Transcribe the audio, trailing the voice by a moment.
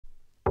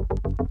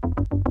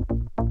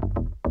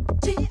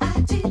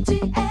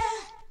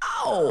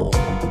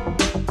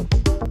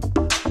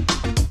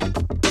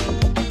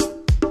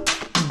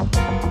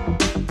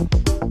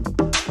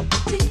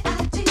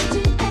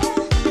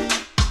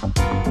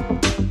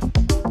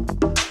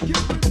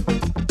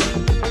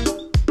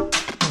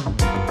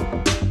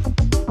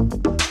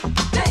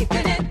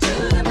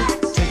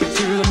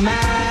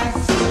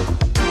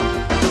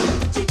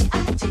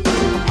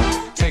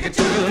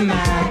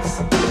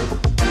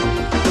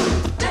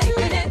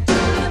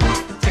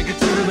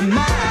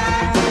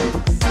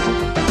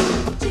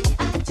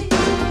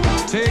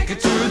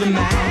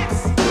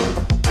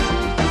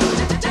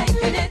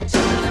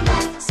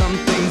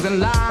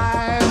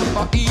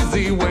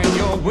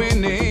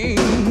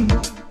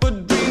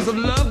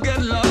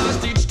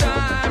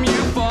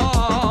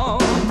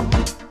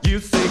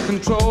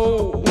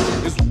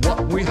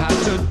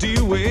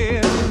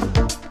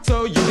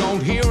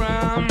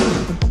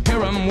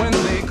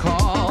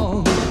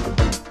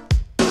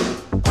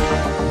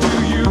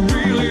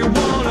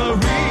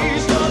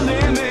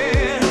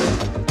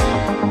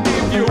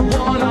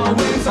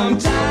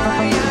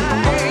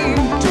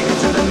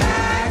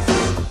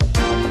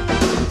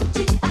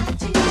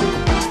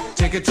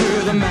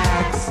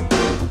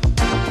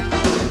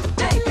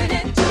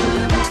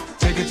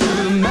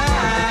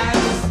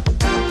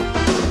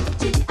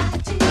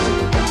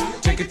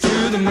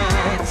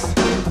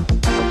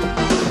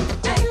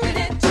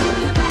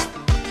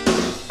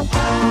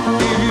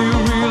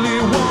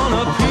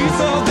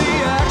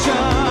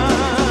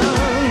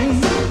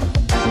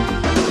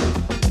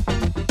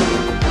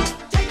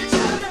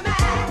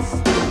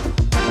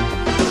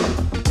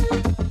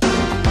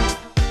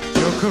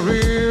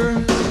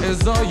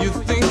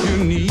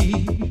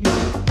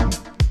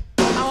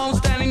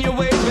in your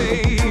way,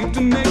 babe,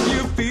 to make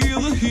you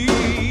feel the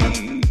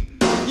heat.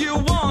 You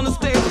wanna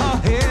stay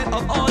ahead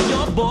of all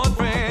your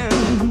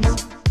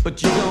boyfriends,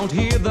 but you don't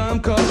hear them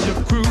 'cause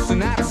you're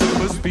cruising at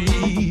super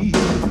speed.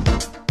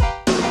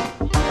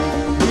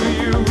 Do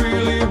you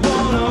really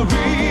wanna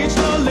reach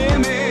the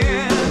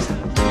limit?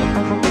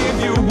 If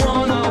you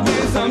wanna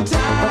win some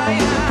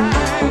time,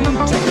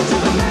 take it to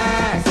the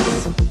max.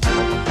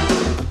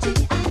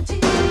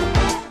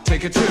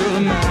 Take it to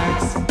the max.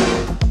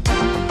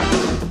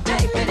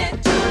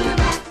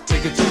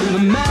 Take it to the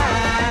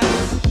max.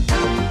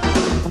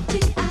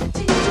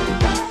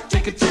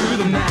 Take it to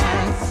the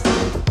max.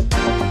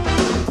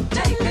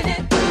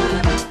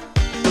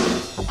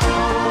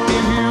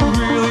 If you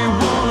really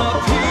want a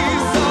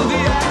piece of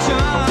the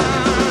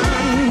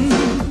action,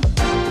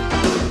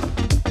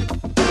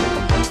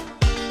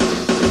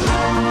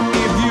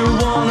 if you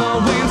wanna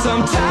win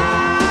some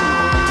time,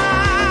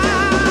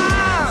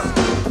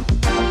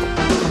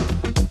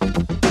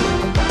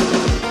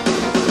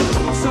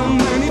 so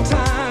many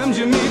times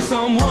you meet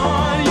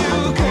someone